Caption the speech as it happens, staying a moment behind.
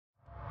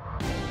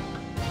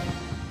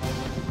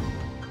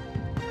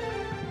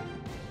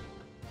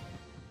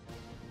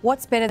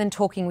What's better than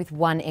talking with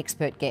one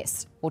expert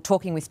guest? Or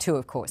talking with two,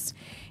 of course.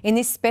 In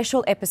this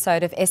special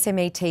episode of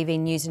SME TV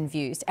News and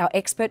Views, our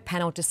expert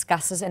panel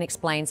discusses and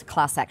explains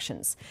class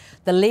actions,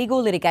 the legal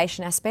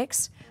litigation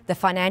aspects, the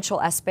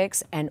financial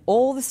aspects, and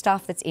all the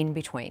stuff that's in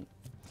between.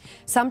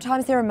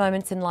 Sometimes there are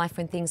moments in life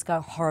when things go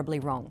horribly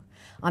wrong.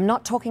 I'm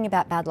not talking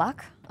about bad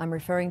luck. I'm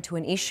referring to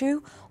an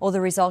issue or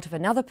the result of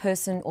another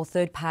person or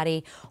third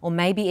party, or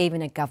maybe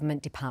even a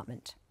government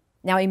department.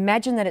 Now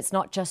imagine that it's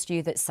not just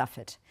you that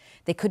suffered.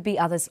 There could be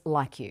others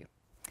like you.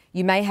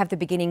 You may have the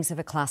beginnings of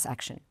a class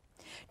action.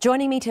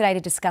 Joining me today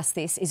to discuss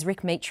this is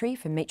Mitry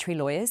from Mitry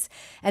Lawyers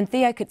and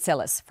Theo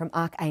Kotselas from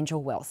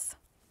Archangel Wealth.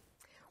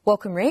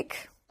 Welcome,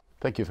 Rick.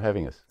 Thank you for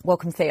having us.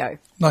 Welcome, Theo.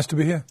 Nice to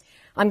be here.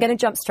 I'm going to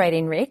jump straight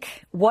in,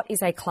 Rick. What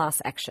is a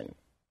class action?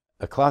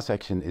 A class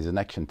action is an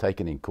action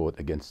taken in court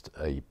against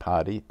a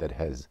party that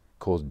has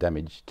caused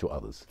damage to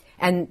others.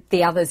 And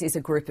the others is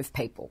a group of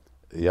people?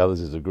 The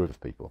others is a group of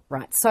people.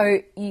 Right. So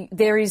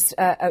there is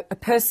a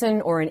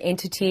person or an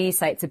entity,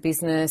 say it's a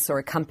business or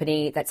a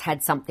company, that's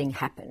had something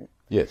happen.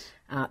 Yes.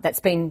 That's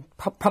been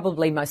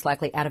probably most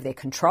likely out of their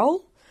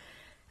control.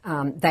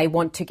 They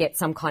want to get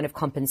some kind of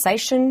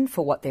compensation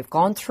for what they've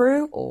gone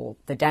through or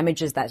the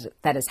damages that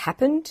has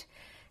happened.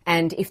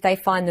 And if they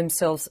find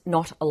themselves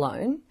not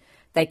alone,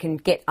 they can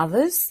get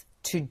others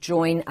to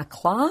join a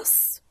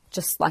class,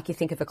 just like you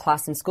think of a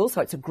class in school.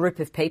 So it's a group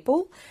of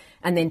people,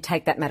 and then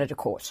take that matter to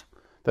court.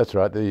 That's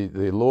right.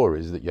 The law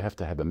is that you have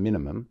to have a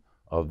minimum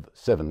of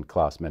 7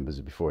 class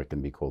members before it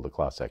can be called a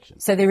class action.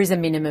 So there is a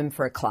minimum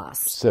for a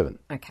class? 7.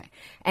 Okay.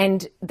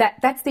 And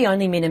that's the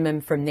only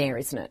minimum from there,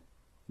 isn't it?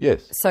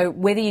 Yes. So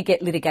whether you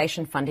get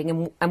litigation funding,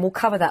 and we'll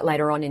cover that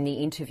later on in the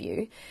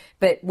interview,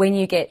 but when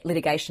you get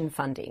litigation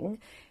funding,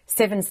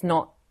 7's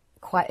not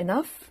quite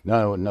enough?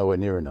 No, nowhere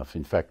near enough.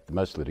 In fact,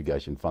 most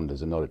litigation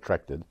funders are not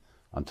attracted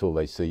until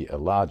they see a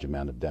large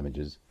amount of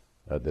damages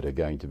that are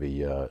going to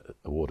be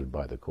awarded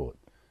by the court.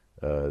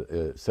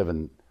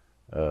 7's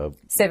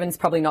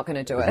probably not going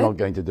to do it. It's not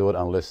going to do it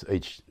unless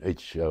each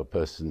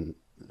person,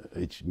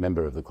 each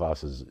member of the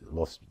class has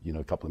lost,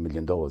 a couple of $1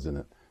 million in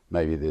it.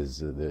 Maybe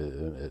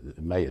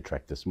it may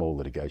attract a small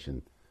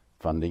litigation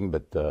funding,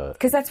 but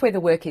because that's where the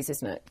work is,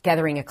 isn't it?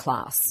 Gathering a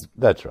class.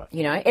 That's right.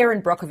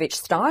 Erin Brockovich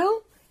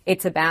style.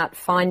 It's about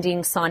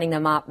finding, signing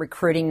them up,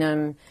 recruiting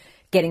them,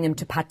 getting them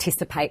to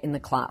participate in the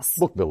class.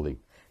 Book building.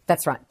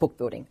 That's right, book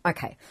building.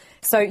 Okay.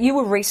 So you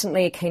were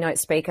recently a keynote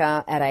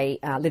speaker at a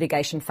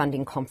litigation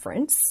funding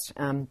conference,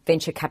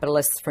 venture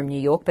capitalists from New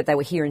York, but they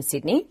were here in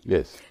Sydney.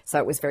 Yes. So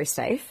it was very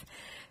safe.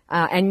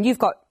 And you've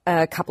got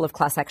a couple of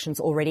class actions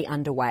already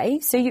underway.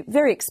 So you're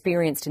very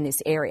experienced in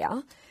this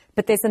area.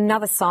 But there's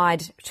another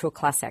side to a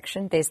class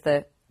action. There's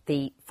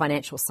the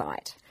financial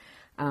side.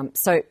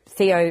 So,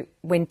 Theo,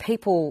 when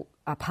people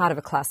are part of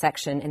a class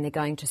action and they're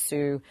going to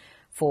sue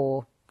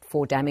for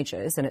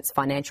damages and it's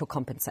financial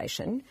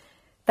compensation,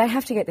 they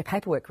have to get their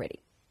paperwork ready.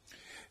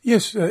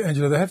 Yes,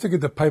 Angela, they have to get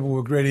the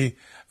paperwork ready.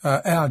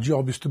 Our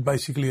job is to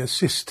basically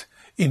assist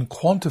in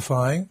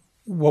quantifying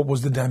what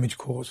was the damage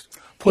caused.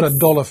 Put a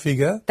dollar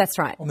figure that's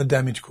right. on the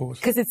damage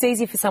caused. Because it's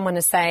easy for someone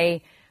to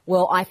say,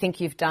 well, I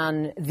think you've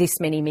done this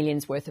many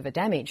millions worth of a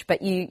damage,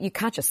 but you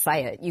can't just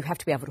say it. You have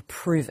to be able to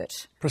prove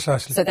it.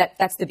 Precisely. So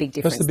that's the big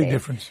difference. That's the big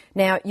difference.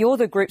 Now, you're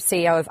the Group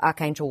CEO of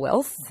Archangel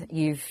Wealth.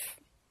 You've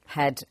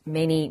had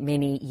many,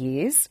 many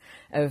years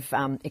of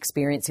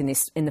experience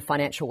in the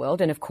financial world.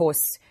 And, of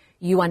course,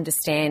 you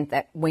understand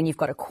that when you've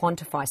got to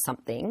quantify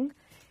something,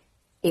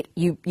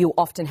 you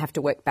often have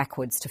to work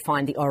backwards to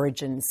find the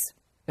origins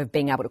of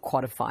being able to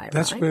quantify it,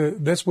 that's right?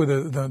 That's where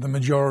the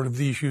majority of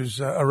the issues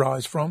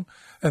arise from,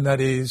 and that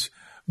is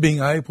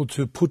being able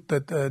to put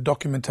that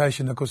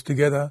documentation that goes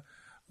together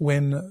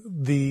when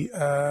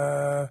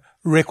the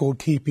record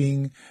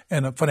keeping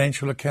and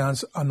financial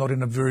accounts are not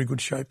in a very good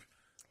shape.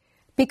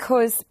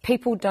 Because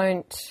people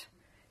don't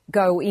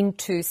go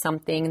into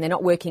something and they're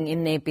not working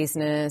in their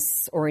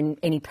business or in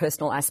any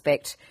personal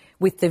aspect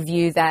with the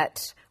view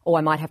that, I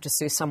might have to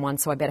sue someone,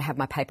 so I better have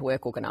my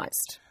paperwork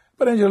organised.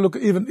 But Angela, look,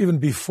 even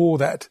before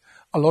that,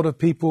 a lot of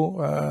people,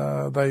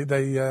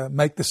 they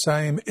make the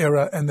same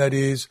error, and that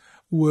is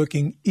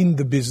working in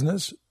the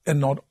business and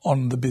not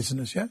on the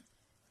business, yeah?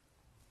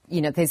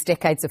 There's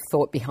decades of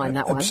thought behind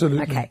that one.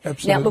 Absolutely. Okay.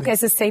 Absolutely. Now, look,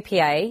 as a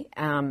CPA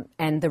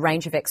and the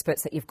range of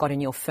experts that you've got in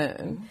your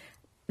firm,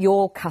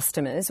 your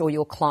customers or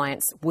your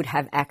clients would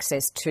have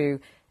access to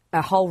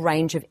a whole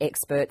range of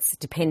experts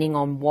depending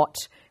on what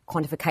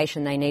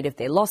quantification they need of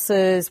their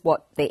losses,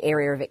 what their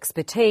area of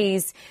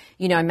expertise.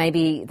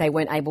 Maybe they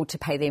weren't able to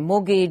pay their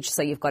mortgage,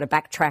 so you've got to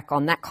backtrack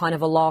on that kind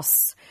of a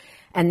loss.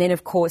 And then,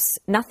 of course,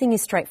 nothing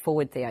is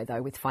straightforward, Theo,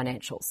 though, with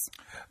financials.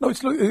 No,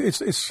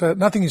 it's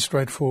nothing is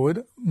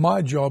straightforward.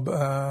 My job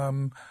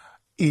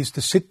is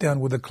to sit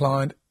down with the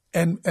client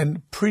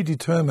and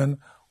predetermine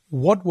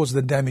what was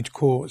the damage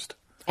caused.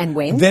 And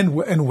when?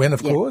 When,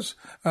 of course.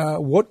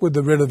 What were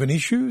the relevant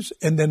issues,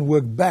 and then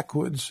work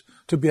backwards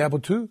to be able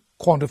to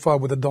quantify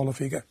with a dollar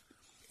figure.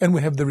 And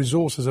we have the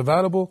resources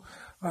available.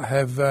 I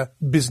have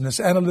business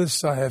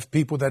analysts. I have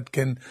people that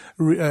can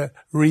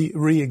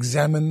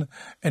re-examine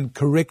and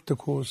correct, of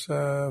course,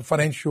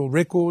 financial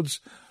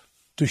records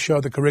to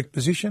show the correct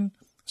position.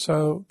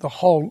 So the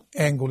whole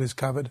angle is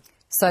covered.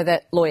 So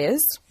that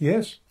lawyers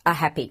are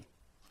happy.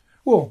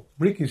 Well,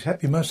 Rick is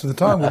happy most of the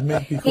time with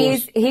me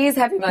because he is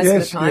happy most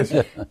of the time.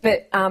 Yes.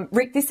 But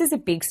Rick, this is a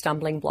big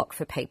stumbling block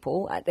for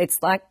people. It's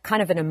like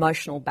kind of an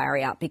emotional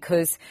barrier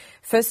because,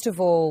 first of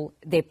all,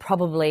 they're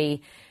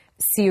probably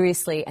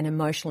seriously and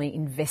emotionally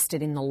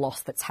invested in the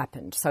loss that's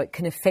happened. So it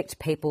can affect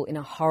people in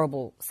a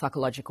horrible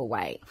psychological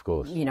way. Of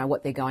course. You know,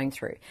 what they're going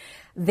through.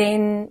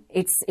 Then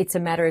it's a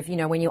matter of, you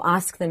know, when you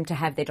ask them to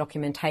have their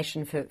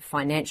documentation for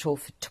financial,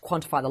 to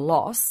quantify the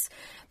loss,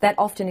 that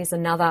often is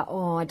another,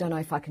 I don't know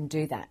if I can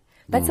do that.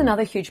 That's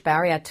another huge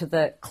barrier to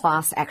the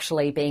class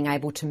actually being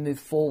able to move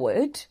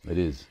forward. It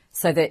is.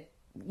 So that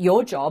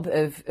your job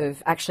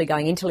of actually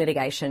going into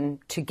litigation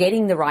to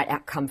getting the right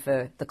outcome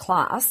for the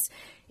class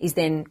is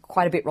then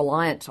quite a bit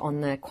reliant on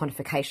the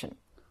quantification.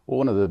 Well,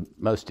 one of the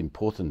most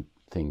important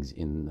things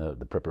in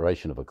the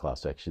preparation of a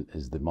class action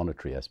is the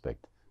monetary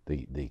aspect,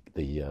 the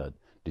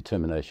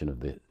determination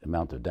of the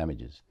amount of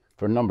damages,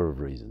 for a number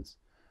of reasons.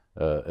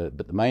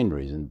 But the main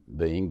reason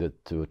being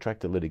that to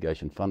attract a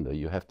litigation funder,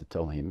 you have to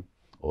tell him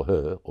or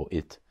her or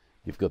it,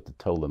 you've got to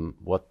tell them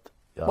what's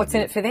in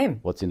it for them.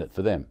 What's in it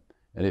for them.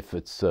 And if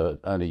it's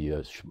only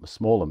a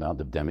small amount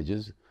of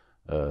damages,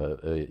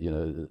 you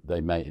know, they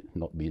may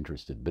not be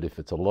interested. But if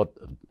it's a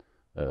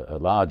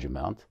large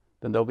amount,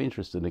 then they'll be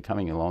interested in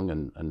coming along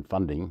and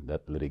funding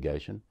that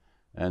litigation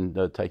and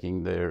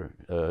taking their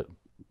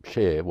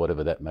share,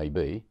 whatever that may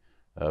be,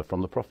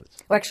 from the profits.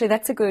 Well, actually,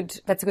 that's a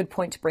good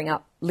point to bring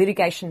up.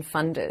 Litigation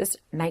funders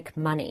make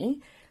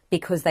money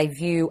because they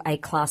view a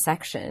class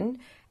action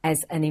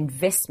as an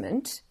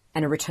investment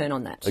and a return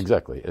on that.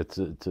 Exactly.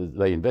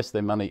 They invest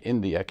their money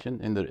in the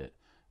action,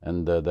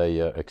 and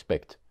they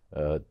expect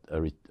a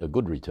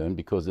good return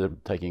because they're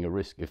taking a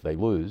risk. If they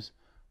lose,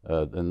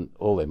 then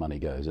all their money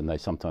goes, and they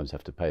sometimes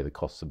have to pay the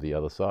costs of the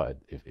other side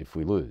if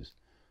we lose.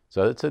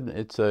 So it's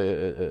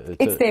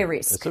their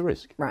risk. It's a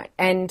risk, right?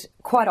 And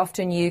quite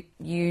often you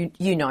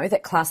know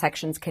that class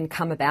actions can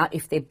come about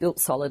if they're built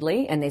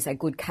solidly, and there's a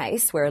good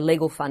case where a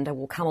legal funder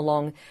will come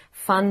along,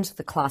 fund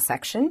the class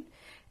action,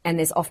 and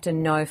there's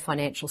often no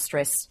financial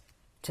stress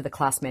to the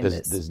class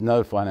members. There's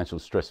no financial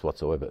stress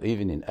whatsoever.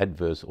 Even in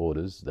adverse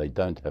orders, they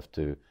don't have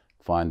to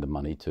find the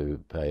money to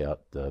pay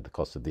out the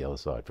cost of the other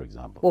side, for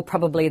example. Well,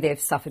 probably they've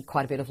suffered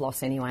quite a bit of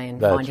loss anyway,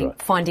 and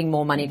finding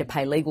more money to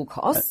pay legal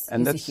costs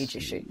is a huge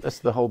issue. That's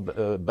the whole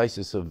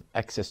basis of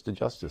access to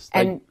justice.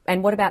 And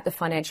what about the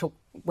financial,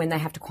 when they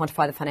have to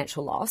quantify the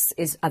financial loss,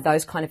 are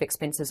those kind of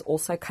expenses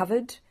also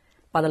covered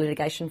by the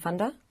litigation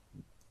funder?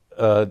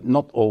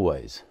 Not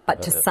always.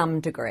 But to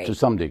some degree. To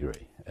some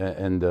degree.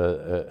 And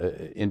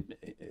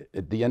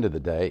at the end of the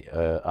day,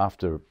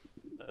 after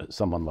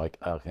someone like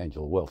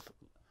Archangel Wealth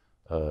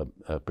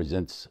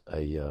presents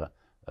a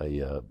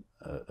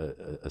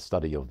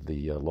study of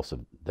the loss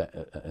of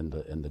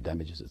and the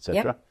damages,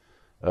 etc.,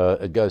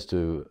 it goes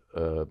to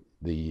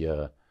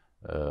the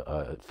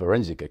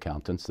forensic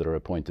accountants that are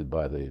appointed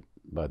by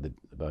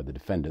the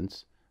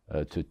defendants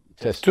to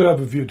test, to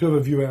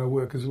overview our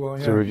work as well.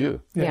 Yeah. To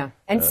review,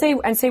 and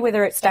see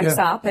whether it stacks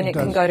up, and it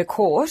can go to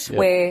court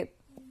where.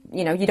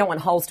 You know, you don't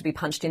want holes to be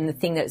punched in the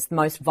thing that's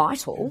most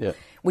vital,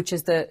 which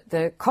is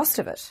the cost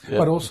of it.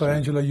 But also,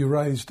 Angela,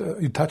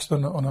 you touched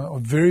on a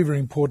very, very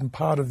important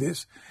part of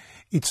this.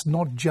 It's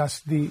not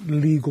just the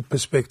legal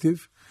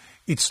perspective.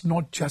 It's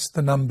not just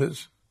the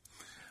numbers.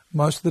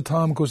 Most of the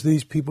time, because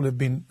these people have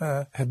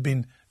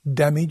been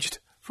damaged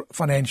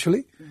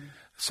financially.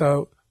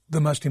 So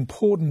the most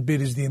important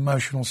bit is the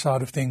emotional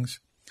side of things.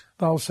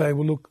 They'll say,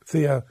 well, look,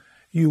 Theo,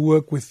 you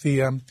work with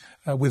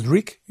with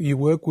Rick, you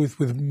work with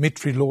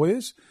Mitry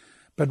lawyers,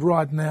 but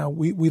right now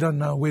we don't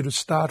know where to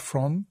start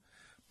from.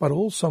 But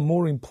also,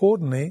 more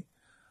importantly,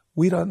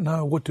 we don't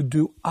know what to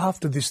do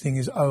after this thing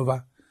is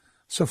over.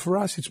 So for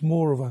us, it's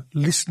more of a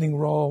listening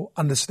role,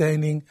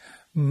 understanding,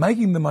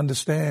 making them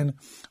understand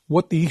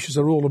what the issues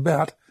are all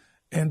about,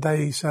 and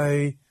they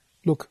say,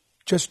 look,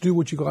 just do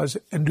what you guys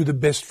and do the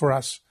best for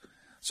us.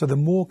 So they're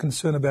more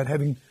concerned about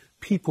having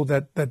people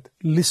that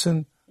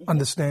listen,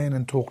 understand,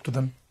 and talk to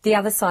them. The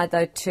other side,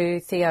 though, too,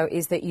 Theo,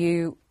 is that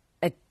you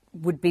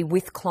would be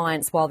with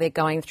clients while they're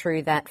going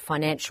through that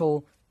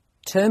financial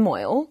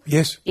turmoil.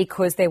 Yes.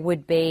 Because there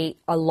would be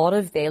a lot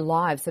of their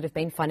lives that have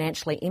been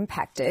financially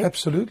impacted.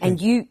 Absolutely.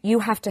 And you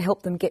have to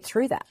help them get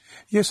through that.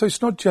 Yeah, so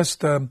it's not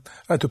just to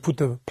put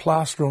the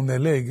plaster on their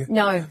leg.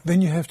 No.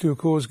 Then you have to, of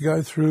course,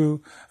 go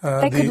through...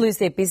 they could lose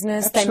their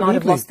business. Absolutely. They might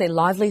have lost their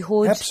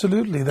livelihood.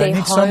 Absolutely. They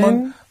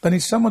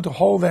need someone to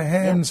hold their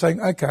hand and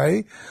saying,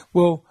 okay,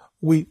 well,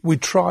 we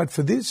tried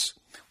for this.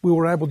 We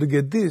were able to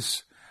get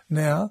this.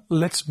 Now,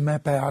 let's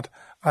map out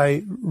a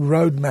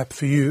roadmap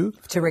for you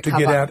to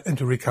get out and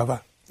to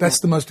recover. That's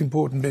the most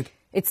important bit.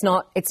 It's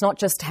not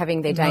just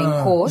having their day in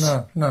court.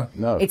 No.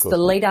 It's the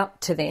lead up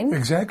to then.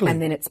 Exactly.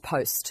 And then it's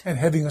post. And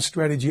having a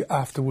strategy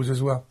afterwards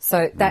as well.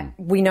 So that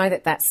we know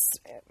that's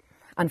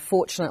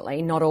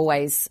unfortunately, not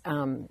always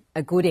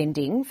a good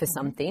ending for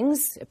some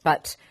things,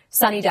 but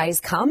sunny days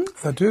come.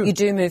 They do. You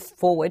do move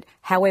forward.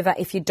 However,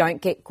 if you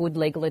don't get good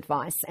legal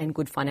advice and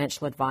good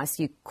financial advice,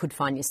 you could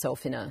find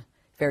yourself in a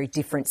very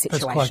different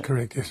situation. That's quite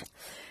correct, yes.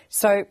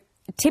 So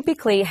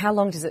typically, how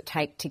long does it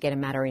take to get a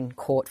matter in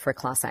court for a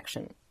class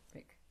action?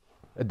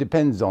 It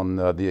depends on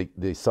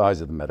the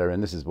size of the matter,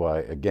 and this is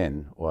why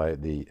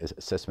the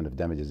assessment of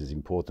damages is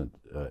important.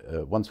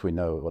 Once we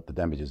know what the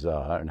damages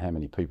are and how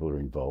many people are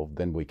involved,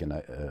 then we can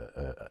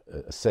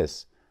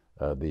assess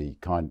the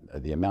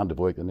amount of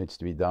work that needs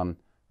to be done,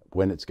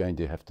 when it's going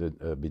to have to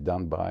be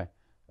done by,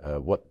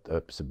 what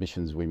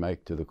submissions we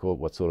make to the court,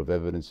 what sort of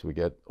evidence we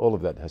get. All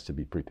of that has to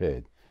be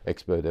prepared.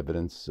 Expert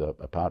evidence,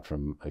 apart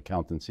from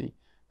accountancy,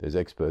 there's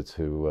experts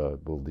who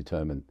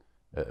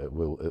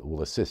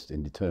will assist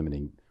in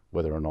determining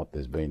whether or not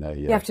there's been a...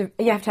 You have to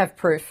have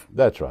proof.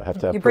 That's right, have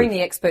to have You proof. bring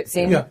the experts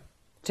in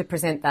to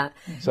present that.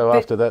 So but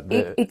after that...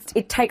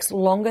 It takes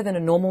longer than a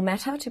normal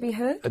matter to be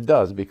heard? It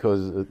does,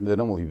 because they're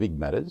normally big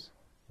matters,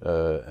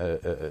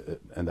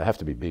 and they have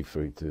to be big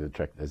to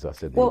attract, as I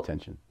said, the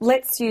attention.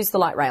 Let's use the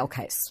light rail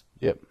case.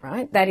 Yep.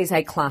 Right? That is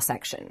a class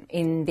action.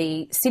 In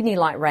the Sydney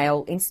light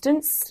rail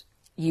instance,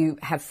 you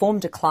have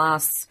formed a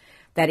class.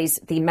 That is,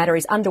 the matter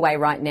is underway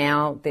right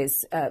now.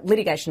 There's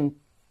litigation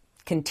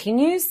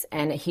continues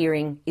and a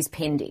hearing is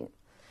pending.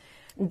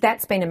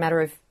 That's been a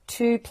matter of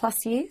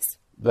 2+ years?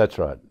 That's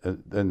right.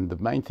 And the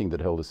main thing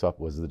that held us up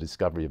was the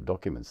discovery of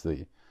documents.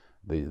 The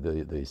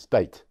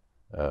state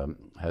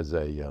has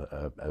a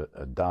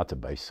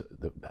database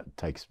that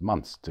takes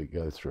months to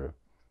go through,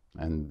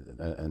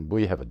 and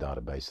we have a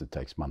database that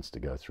takes months to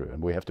go through,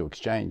 and we have to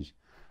exchange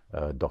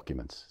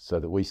documents so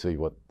that we see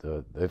what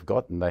they've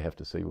got and they have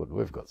to see what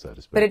we've got, so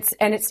to speak.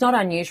 But it's not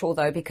unusual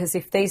though, because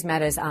if these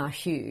matters are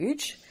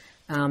huge,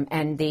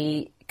 and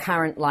the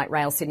current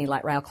Sydney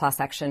light rail class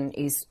action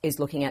is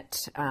looking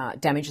at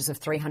damages of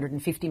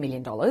 $350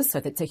 million, so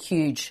that's a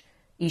huge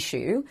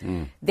issue,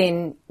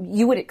 then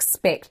you would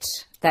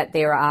expect that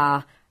there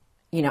are,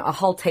 a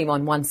whole team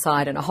on one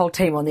side and a whole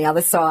team on the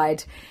other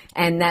side,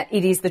 and that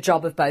it is the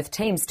job of both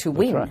teams to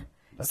win. Right.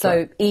 That's so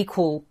right.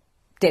 Equal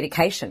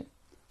dedication,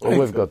 well,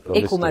 we've got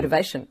equal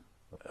motivation.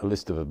 A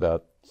list of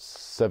about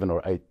 7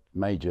 or 8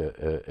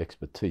 major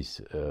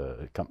expertise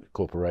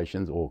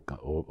corporations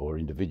or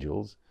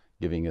individuals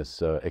giving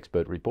us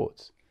expert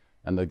reports,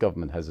 and the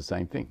government has the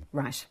same thing.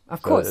 Right,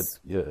 of course.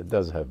 It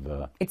does have.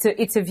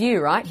 It's a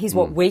view, right? Here's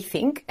what we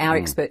think. Our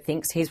expert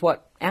thinks. Here's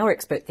what our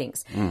expert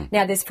thinks.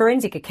 Now, there's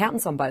forensic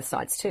accountants on both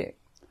sides too.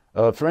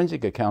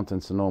 Forensic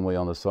accountants are normally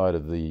on the side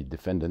of the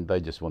defendant.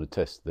 They just want to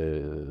test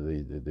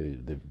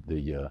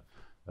the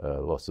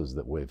losses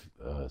that we've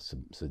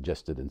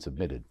suggested and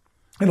submitted.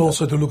 And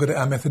also to look at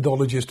our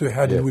methodology as to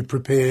how did we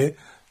prepare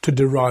to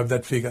derive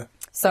that figure.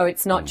 So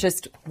it's not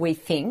just we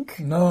think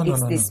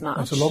it's this much.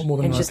 It's a lot more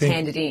than and I just think.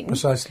 hand it in.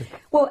 Precisely.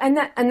 Well, and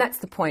that's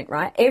the point,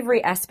 right?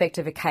 Every aspect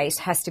of a case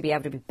has to be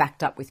able to be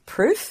backed up with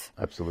proof.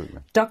 Absolutely.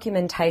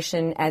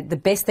 Documentation, the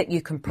best that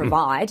you can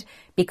provide,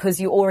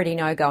 because you already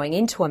know going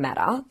into a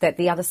matter that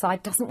the other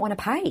side doesn't want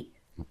to pay.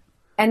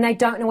 And they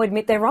don't want to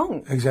admit they're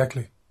wrong.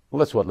 Exactly. Well,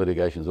 that's what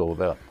litigation is all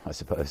about, I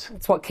suppose.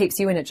 It's what keeps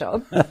you in a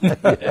job.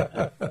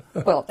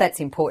 Well,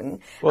 that's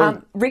important.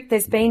 Well, Rick,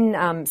 there's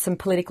been some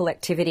political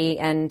activity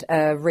and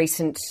a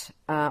recent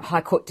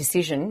High Court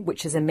decision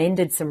which has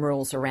amended some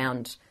rules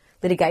around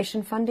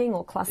litigation funding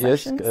or class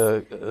actions.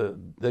 Yes,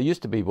 there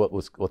used to be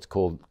what's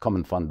called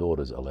common fund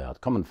orders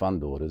allowed. Common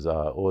fund orders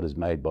are orders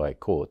made by a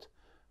court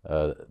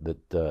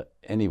that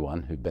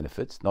anyone who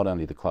benefits, not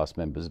only the class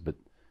members but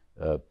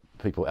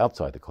people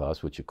outside the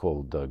class, which are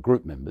called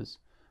group members,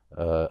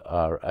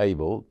 are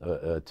able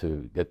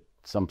to get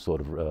some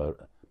sort of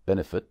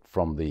benefit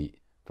from the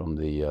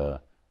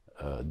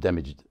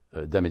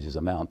damages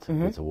amount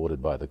that's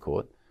awarded by the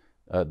court.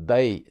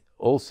 They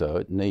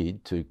also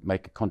need to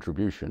make a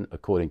contribution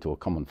according to a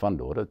common fund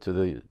order to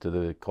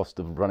the cost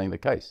of running the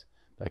case.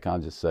 They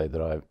can't just say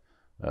that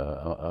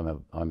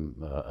I'm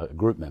a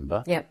group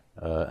member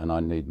and I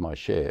need my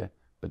share.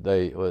 But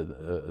they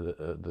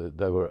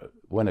were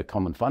when a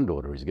common fund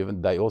order is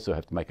given, they also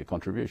have to make a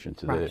contribution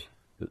to their.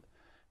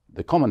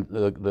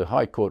 The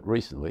High Court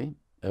recently,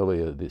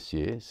 earlier this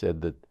year,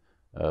 said that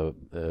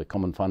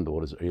common fund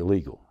orders are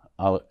illegal.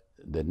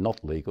 They're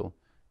not legal.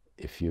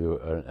 If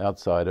you're an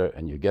outsider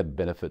and you get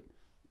benefit,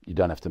 you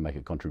don't have to make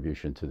a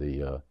contribution to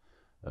the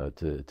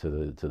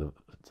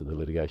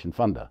litigation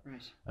funder.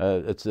 Right.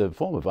 It's a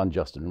form of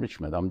unjust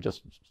enrichment.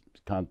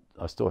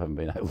 I still haven't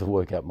been able to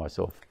work out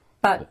myself.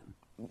 But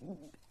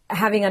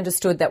having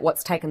understood that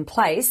what's taken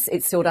place,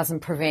 it still doesn't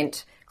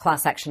prevent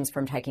class actions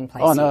from taking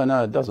place. Oh,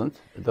 no, it doesn't.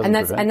 And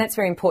that's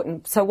very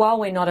important. So while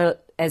we're not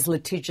as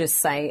litigious,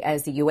 say,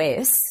 as the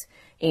US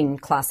in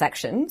class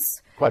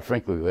actions... Quite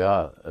frankly, we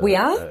are. We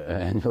are?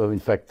 And in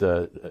fact,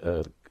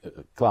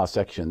 class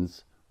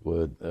actions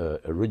were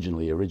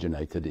originally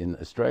originated in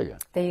Australia.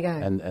 There you go.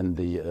 And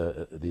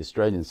the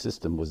Australian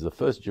system was the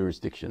first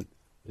jurisdiction.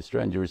 The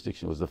Australian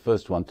jurisdiction was the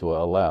first one to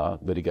allow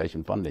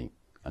litigation funding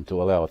and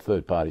to allow a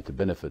third party to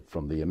benefit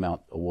from the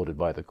amount awarded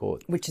by the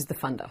court. Which is the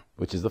funder.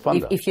 Which is the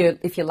funder.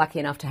 If you're lucky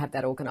enough to have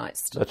that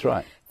organised. That's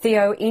right.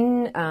 Theo,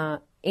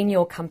 in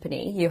your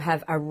company, you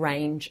have a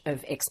range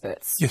of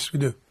experts. Yes, we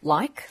do.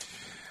 Like?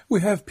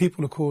 We have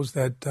people, of course,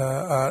 that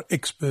are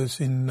experts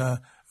in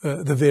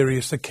the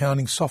various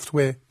accounting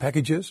software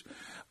packages,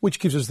 which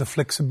gives us the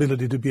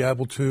flexibility to be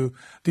able to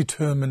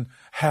determine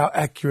how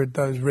accurate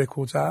those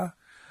records are.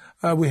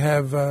 We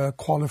have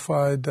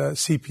qualified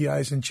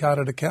CPAs and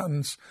chartered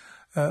accountants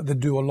that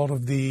do a lot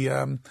of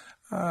the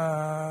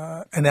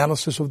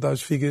analysis of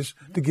those figures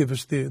to give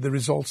us the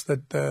results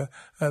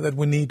that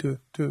we need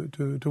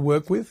to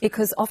work with.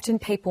 Because often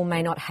people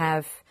may not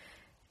have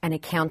an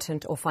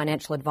accountant or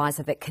financial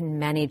advisor that can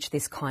manage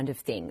this kind of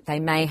thing. They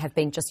may have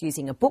been just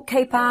using a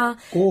bookkeeper,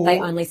 or they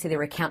only see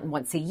their accountant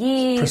once a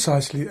year.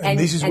 Precisely. And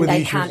this is where the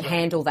issues can't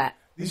handle that.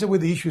 These are where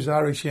the issues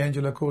are, actually,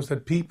 Angela, of course,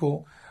 that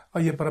people, oh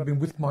yeah, but I've been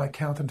with my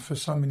accountant for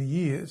so many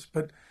years,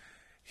 but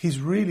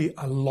he's really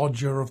a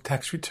lodger of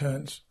tax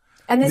returns.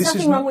 And there's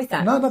nothing wrong with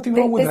that. No, nothing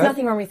wrong with that. There's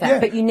nothing wrong with that,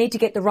 but you need to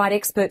get the right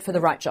expert for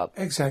the right job.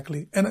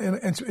 Exactly. And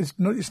it's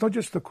not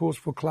just, of course,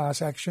 for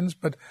class actions,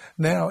 but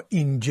now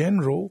in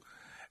general,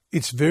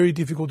 it's very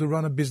difficult to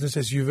run a business,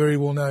 as you very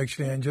well know,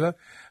 actually, Angela,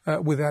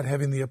 without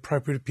having the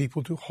appropriate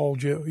people to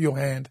hold your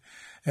hand.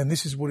 And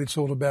this is what it's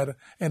all about.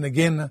 And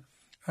again,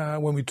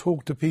 when we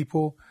talk to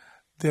people,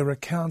 their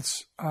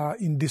accounts are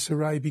in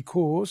disarray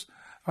because,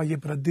 oh yeah,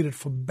 but I did it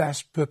for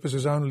BAS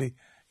purposes only.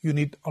 You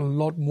need a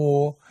lot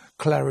more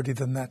clarity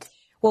than that.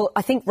 Well,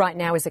 I think right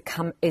now is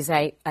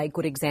a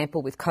good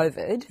example with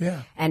COVID.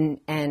 Yeah.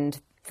 And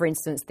for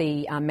instance,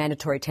 the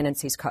mandatory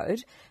tenancies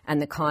code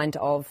and the kind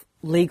of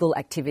legal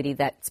activity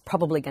that's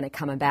probably going to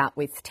come about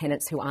with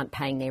tenants who aren't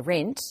paying their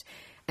rent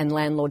and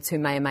landlords who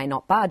may or may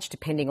not budge,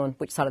 depending on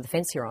which side of the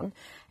fence you're on.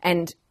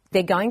 And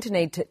they're going to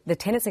need to, the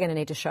tenants are going to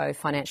need to show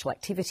financial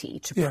activity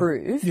to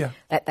prove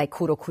that they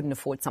could or couldn't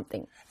afford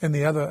something. And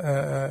the other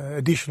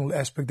additional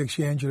aspect,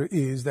 actually, Angela,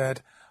 is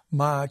that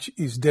March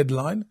is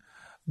deadline.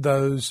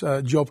 Those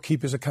job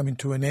keepers are coming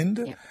to an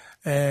end. Yeah.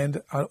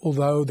 And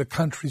although the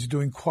country is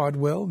doing quite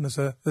well, and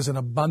there's an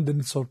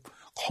abundance of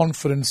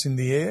confidence in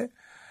the air,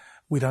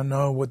 we don't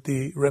know what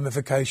the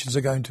ramifications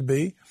are going to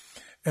be.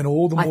 And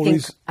all the more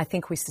I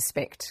think we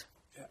suspect.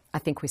 Yeah. I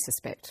think we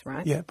suspect,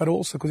 right? Yeah, but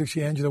also because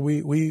actually, Angela,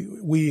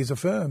 we as a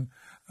firm,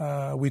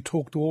 we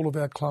talk to all of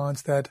our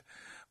clients that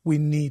we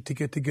need to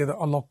get together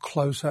a lot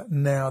closer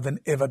now than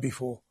ever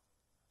before.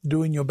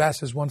 Doing your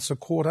BASs once a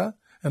quarter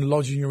and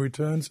lodging your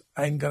returns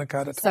ain't going to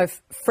cut it. So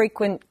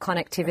frequent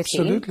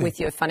connectivity with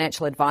your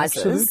financial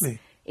advisors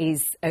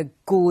is a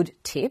good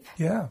tip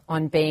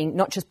on being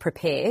not just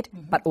prepared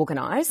but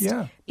organised,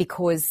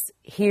 because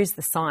here's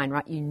the sign,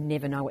 right? You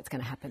never know what's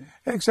going to happen.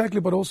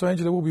 Exactly, but also,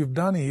 Angela, what we've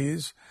done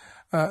is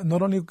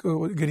not only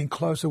getting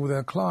closer with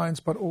our clients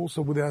but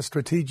also with our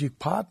strategic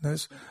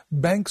partners.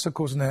 Banks, of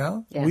course,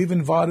 now, we've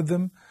invited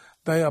them.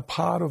 They are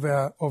part of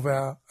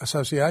our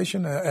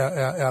association,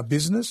 our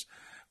business,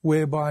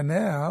 whereby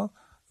now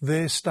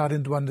they're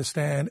starting to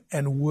understand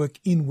and work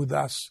in with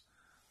us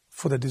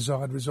for the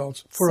desired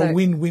results, for a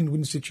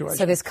win-win-win situation.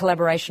 So there's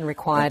collaboration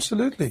required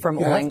from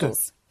all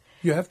angles.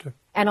 You have to.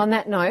 And on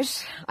that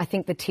note, I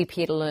think the tip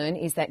here to learn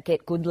is that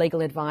get good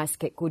legal advice,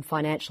 get good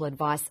financial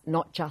advice,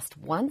 not just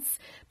once,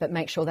 but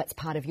make sure that's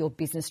part of your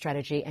business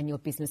strategy and your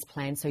business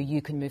plan so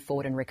you can move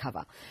forward and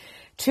recover.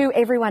 To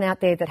everyone out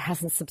there that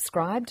hasn't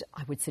subscribed,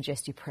 I would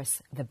suggest you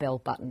press the bell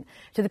button.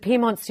 To the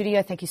Piedmont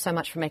Studio, thank you so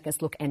much for making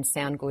us look and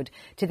sound good.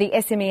 To the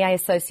SMEA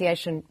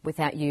Association,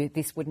 without you,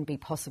 this wouldn't be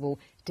possible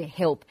to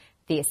help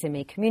the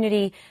SME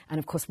community. And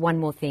of course, one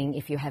more thing,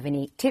 if you have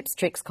any tips,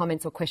 tricks,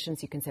 comments or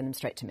questions, you can send them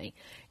straight to me.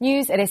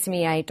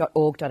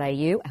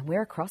 news@smea.org.au, and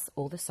we're across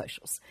all the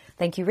socials.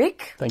 Thank you,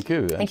 Rick. Thank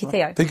you. Thank you,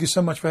 Theo. Thank you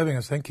so much for having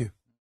us. Thank you.